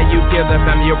 There's how you kill the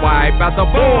family, your wife out the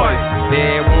boys.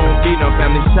 There won't be no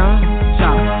family, Sean.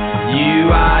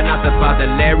 You are not the father,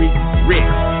 Larry, Rick.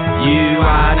 You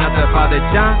are not the father,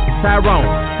 John, Tyrone.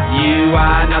 You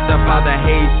are not the father,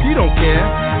 Hayes, she don't care.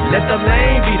 Let the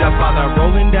lane be the father,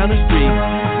 rolling down the street.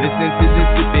 Listen to the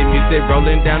stupid music,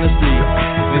 rolling down the street.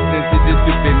 Listen to the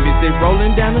stupid music,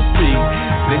 rolling down the street.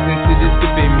 Listen to the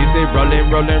stupid music, rolling,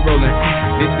 rolling, rolling.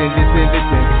 Listen, listen,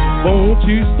 listen, won't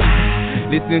you stop?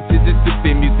 Listen to the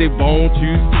stupid music, won't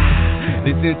you stop?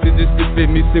 Listen to the stupid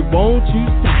music, won't you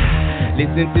stop?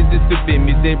 Listen to the stupid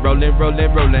music, rolling, rolling,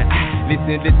 rolling.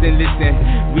 Listen, listen, listen,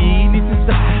 we need to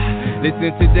stop.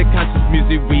 Listen to the conscious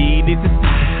music, we need to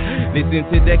stop. Listen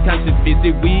to the conscious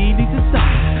music, we need to stop.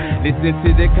 Listen to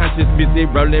the conscious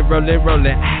music, rolling, rolling,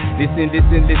 rolling. Listen,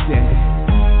 listen, listen.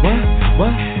 What?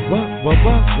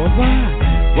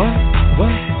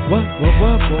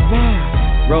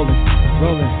 Rolling,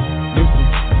 rolling, listen,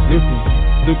 listen,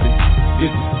 stupid,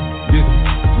 music,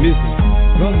 music,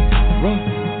 rolling,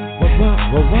 rolling.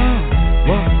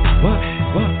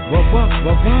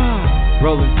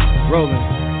 Rolling, rolling,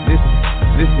 listen,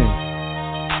 listen.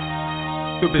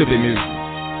 Stupid music.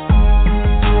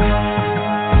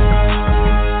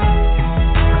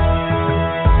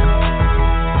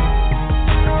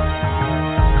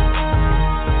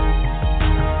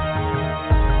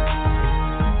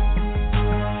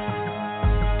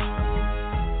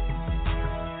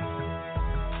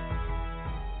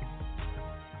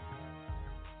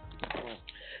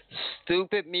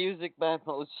 Stupid music by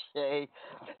Moshe.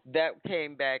 That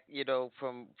came back,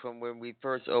 from when we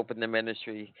first opened the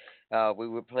ministry. We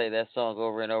would play that song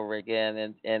over and over again,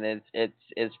 and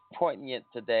it's poignant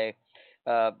today.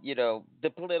 The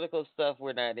political stuff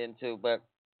we're not into, but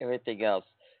everything else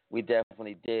we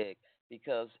definitely dig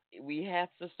because we have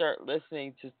to start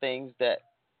listening to things that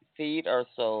feed our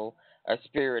soul, our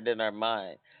spirit and our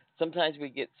mind. Sometimes we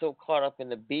get so caught up in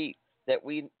the beat that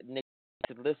we neglect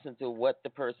to listen to what the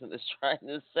person is trying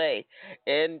to say.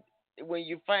 And when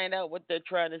you find out what they're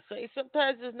trying to say,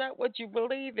 sometimes it's not what you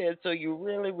believe in. So you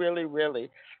really, really, really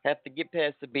have to get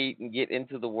past the beat and get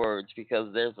into the words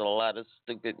because there's a lot of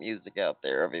stupid music out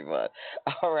there, everyone.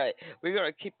 All right, we're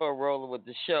gonna keep on rolling with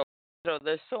the show.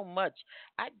 There's so much.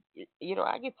 I,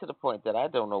 I get to the point that I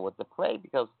don't know what to play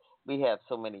because we have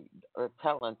so many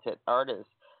talented artists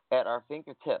at our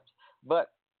fingertips. But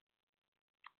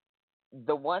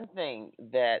the one thing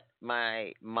that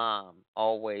my mom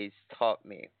always taught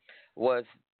me was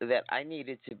that I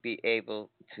needed to be able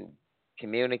to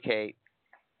communicate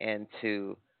and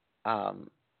to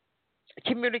um,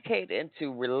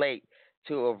 relate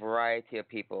to a variety of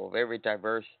people, very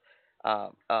diverse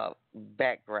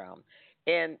background.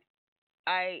 And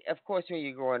of course, when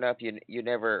you're growing up, you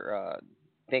never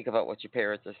think about what your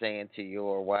parents are saying to you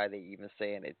or why they even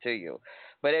saying it to you.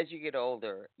 But as you get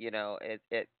older,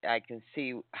 I can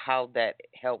see how that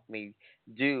helped me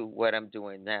do what I'm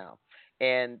doing now,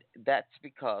 and that's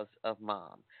because of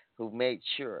mom, who made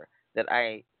sure that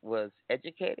I was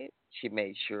educated. She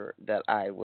made sure that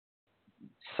I was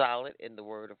solid in the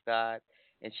Word of God,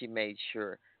 and she made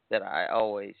sure that I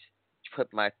always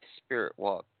put my spirit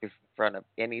walk in front of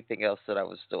anything else that I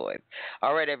was doing.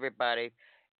 All right, everybody.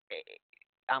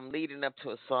 I'm leading up to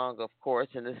a song, of course,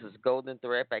 and this is Golden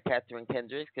Thread by Catherine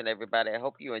Kendricks. And everybody, I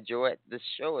hope you enjoy it. This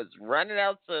show is running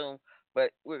out soon,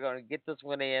 but we're going to get this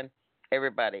one in.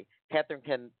 Everybody, Catherine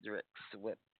Kendricks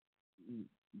with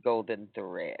Golden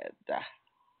Thread.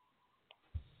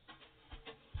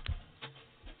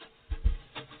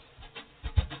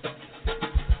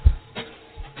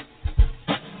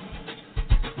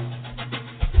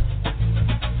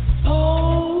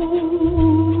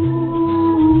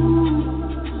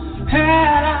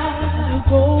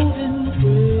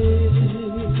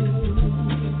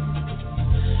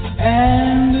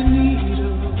 And a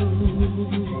needle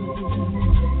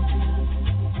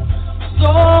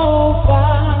so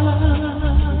fine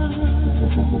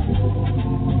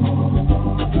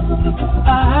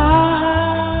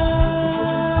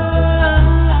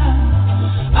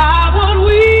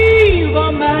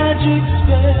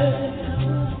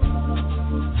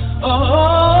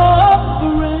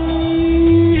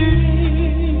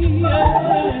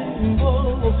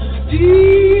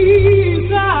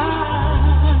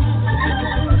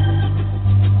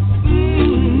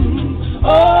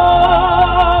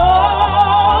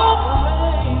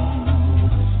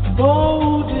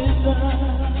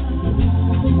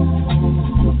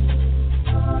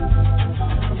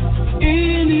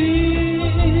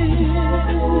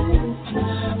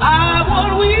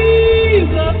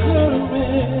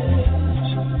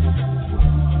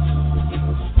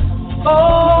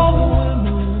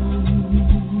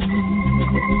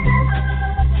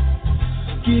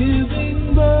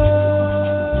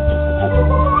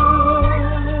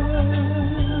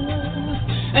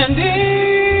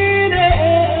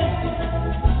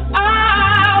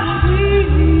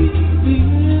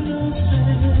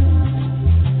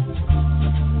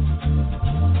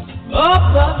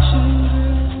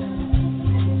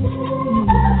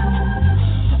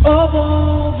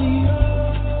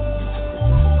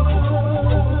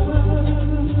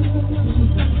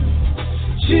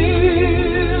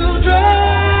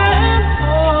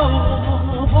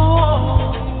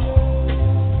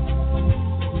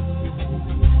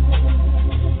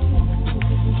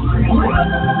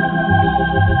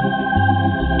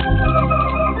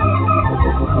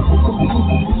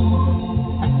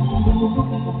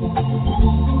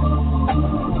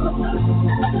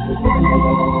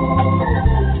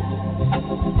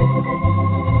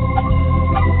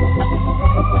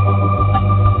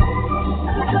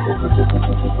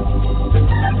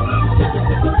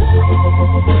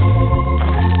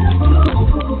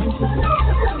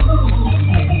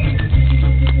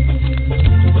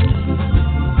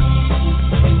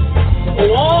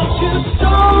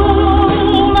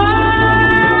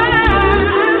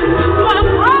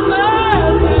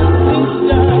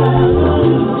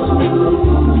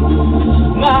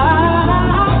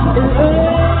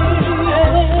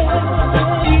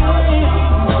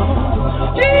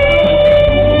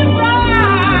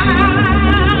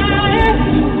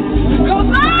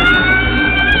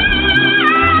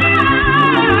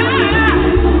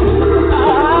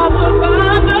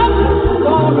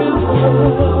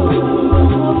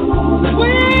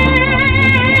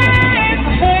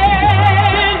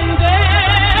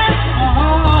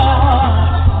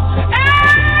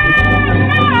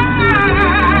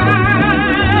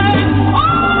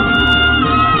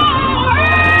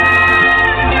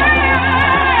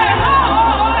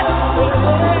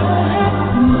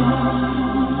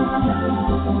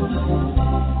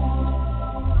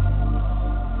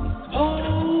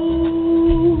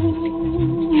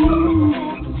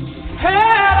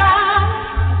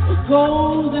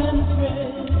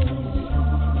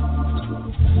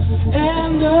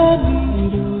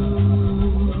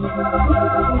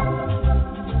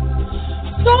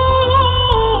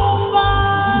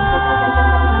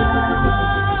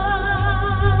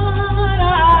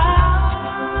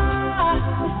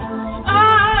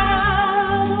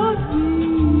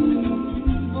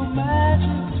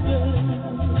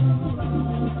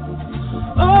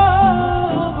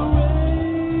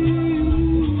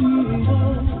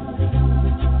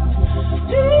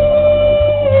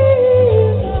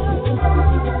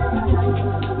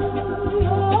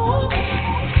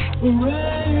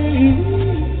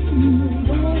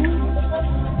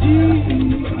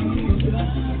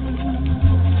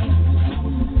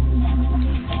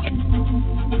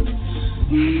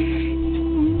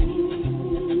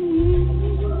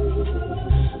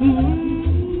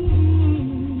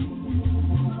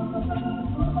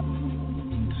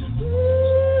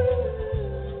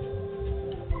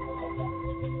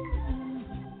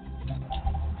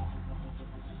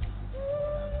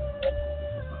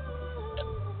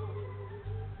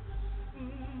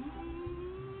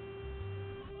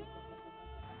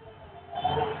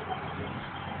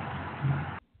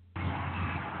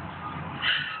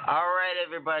All right,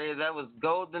 everybody, that was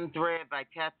Golden Thread by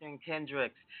Catherine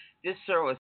Kendricks. This show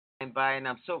is by, and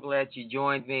I'm so glad you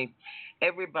joined me.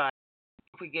 Everybody,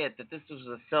 don't forget that this was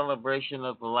a celebration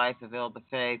of the life of Elder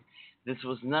Faye. This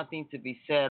was nothing to be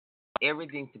said,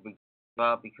 everything to be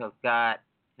about, because God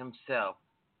himself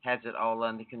has it all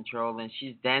under control, and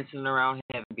she's dancing around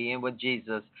heaven, being with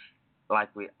Jesus,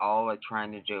 like we all are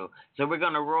trying to do. So we're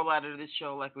going to roll out of this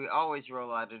show like we always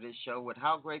roll out of this show with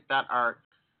How Great Thou Art,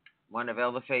 one of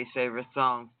Elder Faye's favorite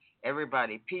songs.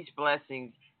 Everybody, peace,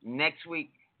 blessings.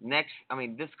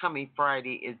 This coming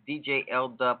Friday is DJ L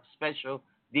Dub, special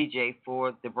DJ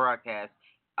for the broadcast.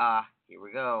 Here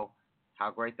we go.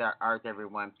 How Great Thou Art,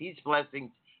 everyone. Peace,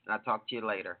 blessings, and I'll talk to you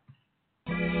later.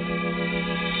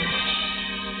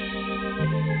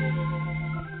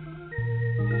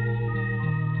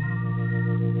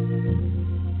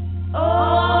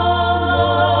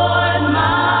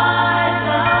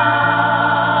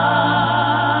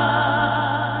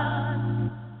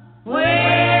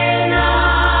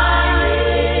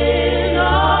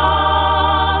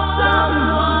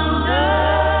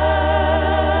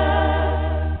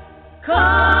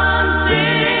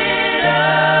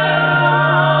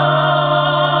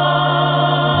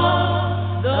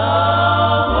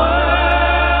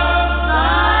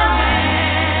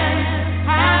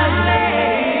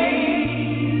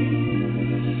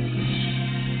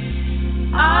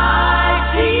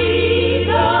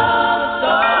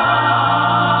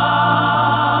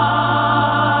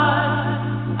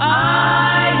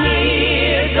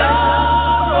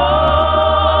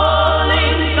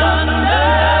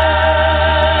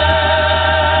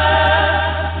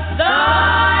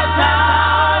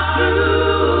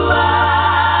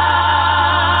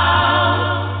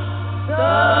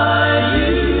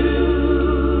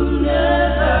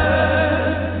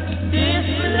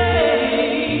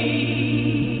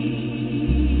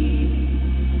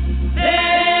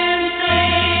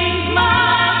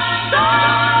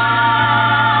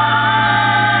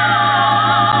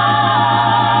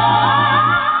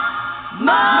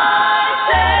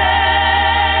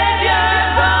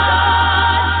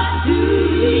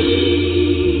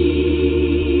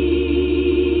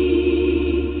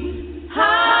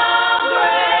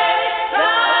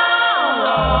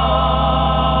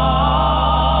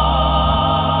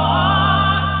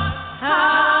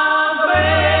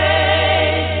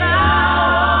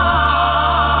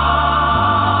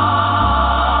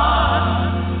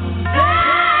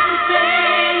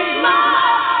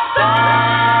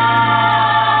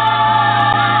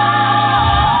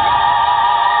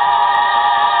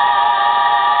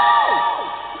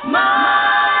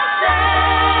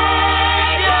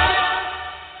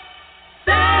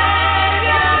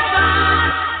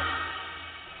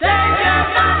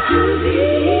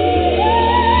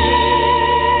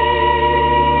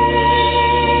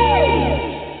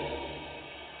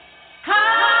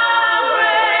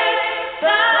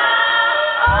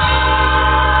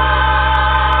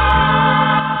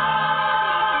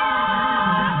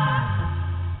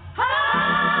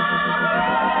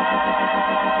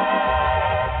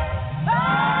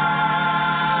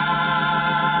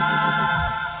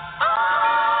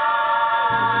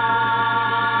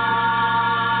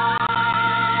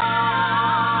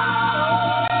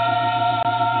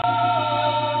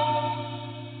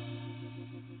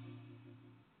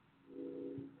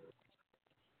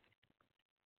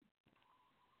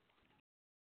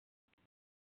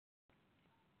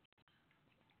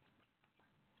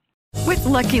 With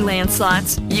Lucky Land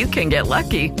Slots, you can get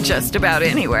lucky just about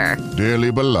anywhere.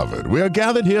 Dearly beloved, we are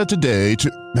gathered here today to...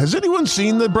 Has anyone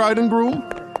seen the bride and groom?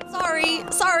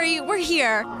 Sorry, we're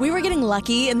here. We were getting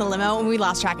lucky in the limo and we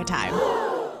lost track of time.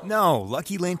 No,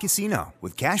 Lucky Land Casino,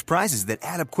 with cash prizes that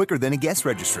add up quicker than a guest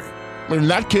registry. In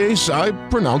that case, I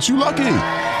pronounce you lucky.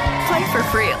 Play for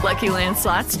free at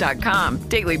LuckyLandSlots.com.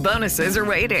 Daily bonuses are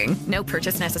waiting. No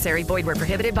purchase necessary. Void where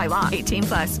prohibited by law.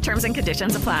 18+. Terms and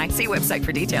conditions apply. See website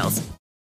for details.